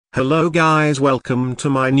Hello guys, welcome to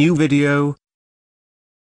my new video.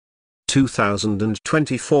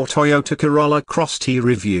 2024 Toyota Corolla Cross T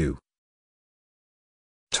review.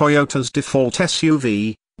 Toyota's default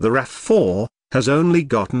SUV, the RAV4, has only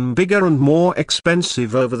gotten bigger and more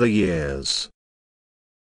expensive over the years.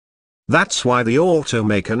 That's why the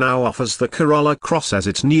automaker now offers the Corolla Cross as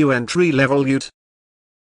its new entry-level ute.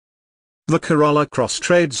 The Corolla Cross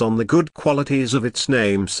trades on the good qualities of its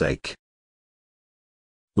namesake.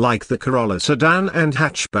 Like the Corolla sedan and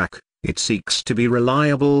hatchback, it seeks to be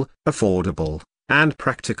reliable, affordable, and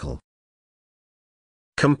practical.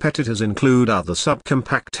 Competitors include other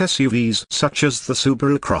subcompact SUVs such as the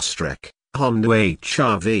Subaru Crosstrek, Honda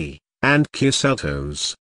HR-V, and Kia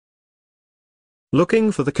Seltos.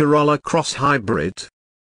 Looking for the Corolla Cross Hybrid?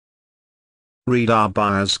 Read our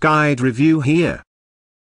buyer's guide review here.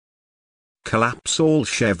 Collapse all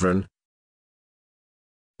chevron.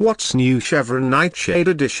 What's new? Chevron Nightshade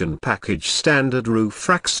Edition package: standard roof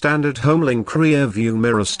rack, standard homelink rear view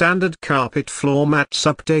mirror, standard carpet floor mats,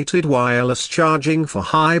 updated wireless charging for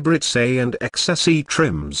hybrids A and XSE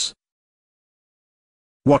trims.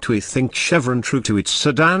 What we think? Chevron, true to its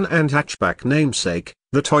sedan and hatchback namesake,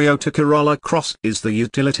 the Toyota Corolla Cross is the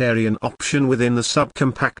utilitarian option within the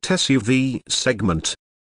subcompact SUV segment.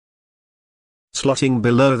 Slotting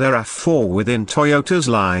below their RAV4 within Toyota's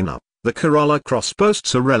lineup, the Corolla Cross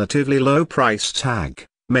boasts a relatively low price tag,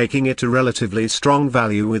 making it a relatively strong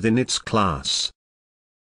value within its class.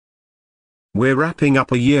 We're wrapping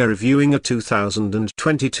up a year reviewing a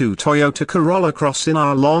 2022 Toyota Corolla Cross in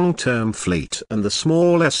our long-term fleet, and the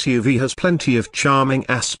small SUV has plenty of charming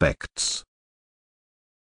aspects.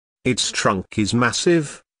 Its trunk is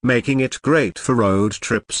massive, making it great for road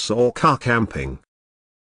trips or car camping.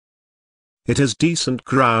 It has decent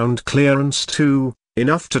ground clearance too,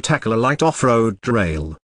 enough to tackle a light off-road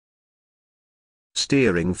trail.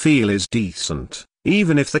 Steering feel is decent,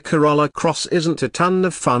 even if the Corolla Cross isn't a ton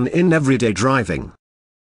of fun in everyday driving.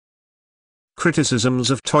 Criticisms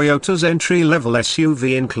of Toyota's entry-level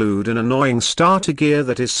SUV include an annoying starter gear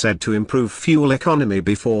that is said to improve fuel economy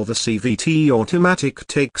before the CVT automatic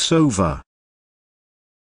takes over.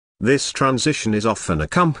 This transition is often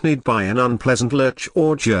accompanied by an unpleasant lurch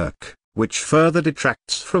or jerk, which further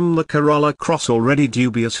detracts from the Corolla Cross' already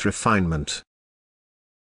dubious refinement.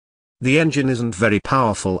 The engine isn't very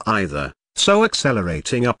powerful either, so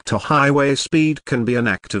accelerating up to highway speed can be an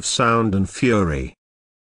act of sound and fury.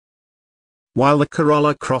 While the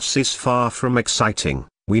Corolla Cross is far from exciting,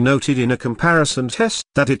 we noted in a comparison test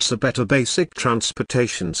that it's a better basic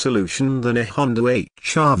transportation solution than a Honda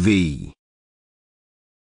HR-V.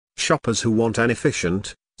 Shoppers who want an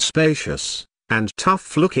efficient, spacious, and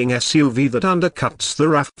tough-looking SUV that undercuts the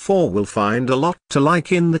RAV4 will find a lot to like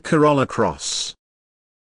in the Corolla Cross.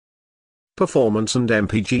 Performance and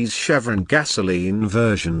MPG's Chevron gasoline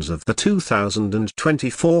versions of the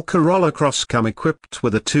 2024 Corolla Cross come equipped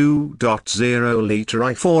with a 2.0-liter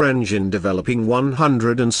i4 engine developing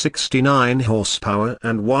 169 horsepower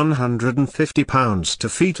and 150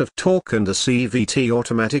 pounds-to-feet of torque, and a CVT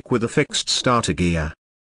automatic with a fixed starter gear.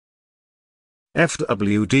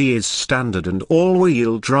 FWD is standard and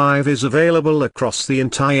all-wheel drive is available across the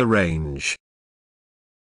entire range.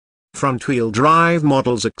 Front-wheel drive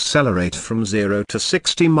models accelerate from 0 to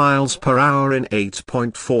 60 miles per hour in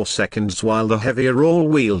 8.4 seconds, while the heavier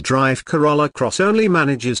all-wheel drive Corolla Cross only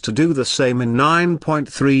manages to do the same in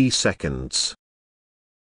 9.3 seconds.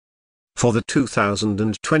 For the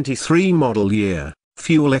 2023 model year,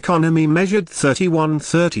 fuel economy measured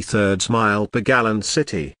 31/33 mile per gallon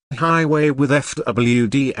city highway with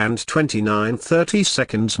FWD and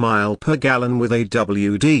 29/32 mile per gallon with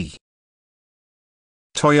AWD.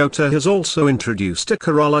 Toyota has also introduced a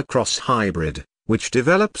Corolla Cross Hybrid, which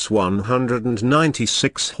develops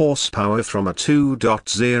 196 horsepower from a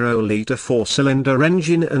 2.0-liter four-cylinder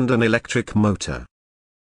engine and an electric motor.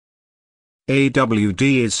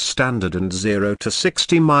 AWD is standard and 0 to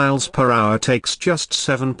 60 miles per hour takes just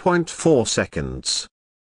 7.4 seconds.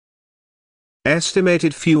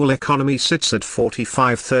 Estimated fuel economy sits at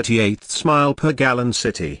 45/38 mile per gallon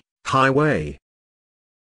city highway.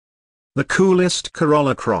 The coolest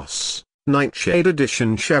Corolla Cross, Nightshade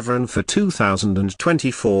Edition Chevron. For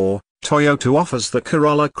 2024, Toyota offers the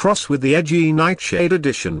Corolla Cross with the edgy Nightshade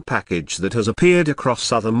Edition package that has appeared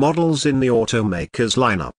across other models in the automaker's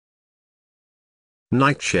lineup.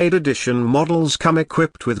 Nightshade Edition models come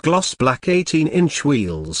equipped with gloss black 18-inch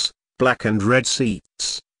wheels, black and red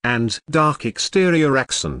seats, and dark exterior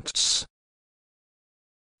accents.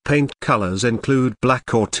 Paint colors include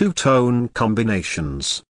black or two-tone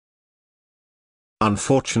combinations.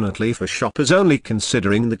 Unfortunately for shoppers only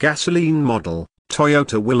considering the gasoline model,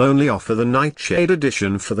 Toyota will only offer the Nightshade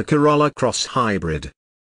Edition for the Corolla Cross Hybrid.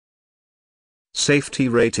 Safety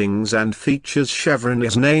ratings and features. Chevron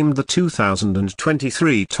is named the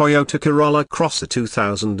 2023 Toyota Corolla Cross a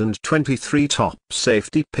 2023 top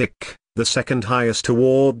safety pick, the second highest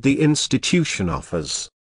award the institution offers.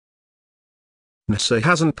 NASA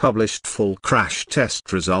hasn't published full crash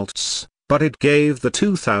test results, but it gave the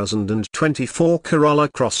 2024 Corolla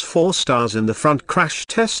Cross 4 stars in the front crash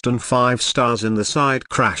test and 5 stars in the side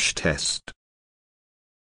crash test.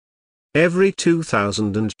 Every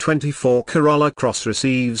 2024 Corolla Cross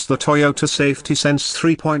receives the Toyota Safety Sense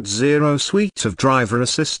 3.0 suite of driver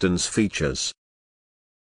assistance features.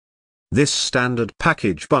 This standard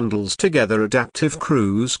package bundles together adaptive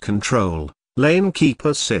cruise control, lane keep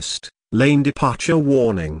assist, lane departure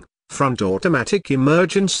warning, front automatic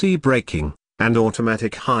emergency braking, and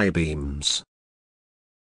automatic high beams.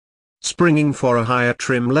 Springing for a higher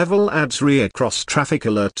trim level adds rear cross traffic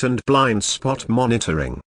alert and blind spot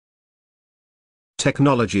monitoring.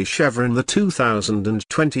 Technology. Chevron. The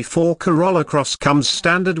 2024 Corolla Cross comes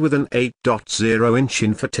standard with an 8.0-inch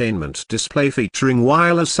infotainment display featuring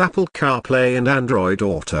wireless Apple CarPlay and Android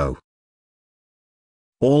Auto.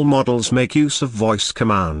 All models make use of voice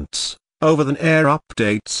commands, over-the-air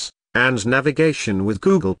updates, and navigation with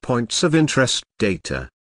Google Points of Interest data.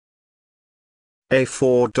 A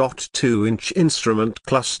 4.2-inch instrument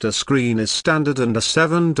cluster screen is standard and a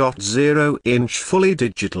 7.0-inch fully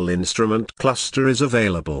digital instrument cluster is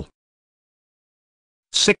available.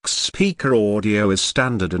 6-speaker audio is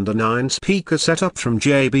standard and a 9-speaker setup from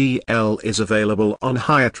JBL is available on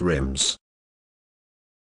higher trims.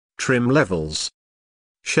 Trim levels.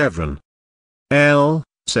 Chevron L,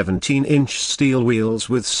 17-inch steel wheels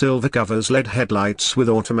with silver covers, LED headlights with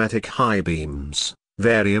automatic high beams,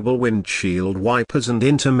 variable windshield wipers and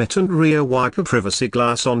intermittent rear wiper, privacy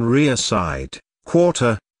glass on rear side,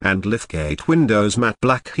 quarter, and liftgate windows, matte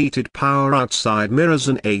black heated power outside mirrors,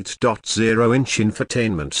 an 8.0-inch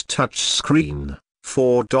infotainment touchscreen,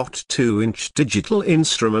 4.2-inch digital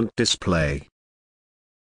instrument display.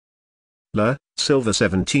 Silver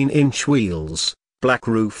 17-inch wheels, black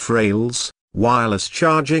roof rails, wireless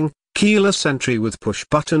charging, keyless entry with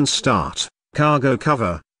push-button start, cargo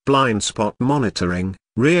cover, blind spot monitoring,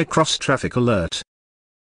 rear cross traffic alert.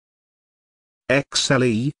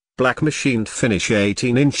 XLE, black machined finish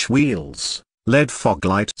 18-inch wheels, LED fog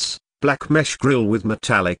lights, black mesh grille with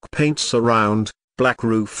metallic paint surround, black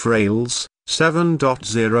roof rails,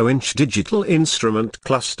 7.0-inch digital instrument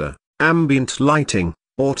cluster, ambient lighting,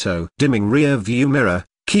 auto dimming rear view mirror,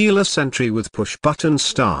 keyless entry with push-button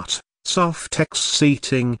start, Softex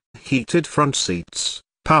seating, heated front seats,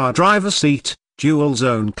 power driver seat, dual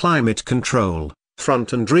zone climate control,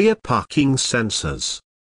 front and rear parking sensors.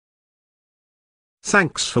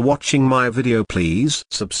 Thanks for watching my video. Please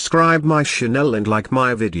subscribe my channel and like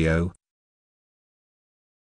my video.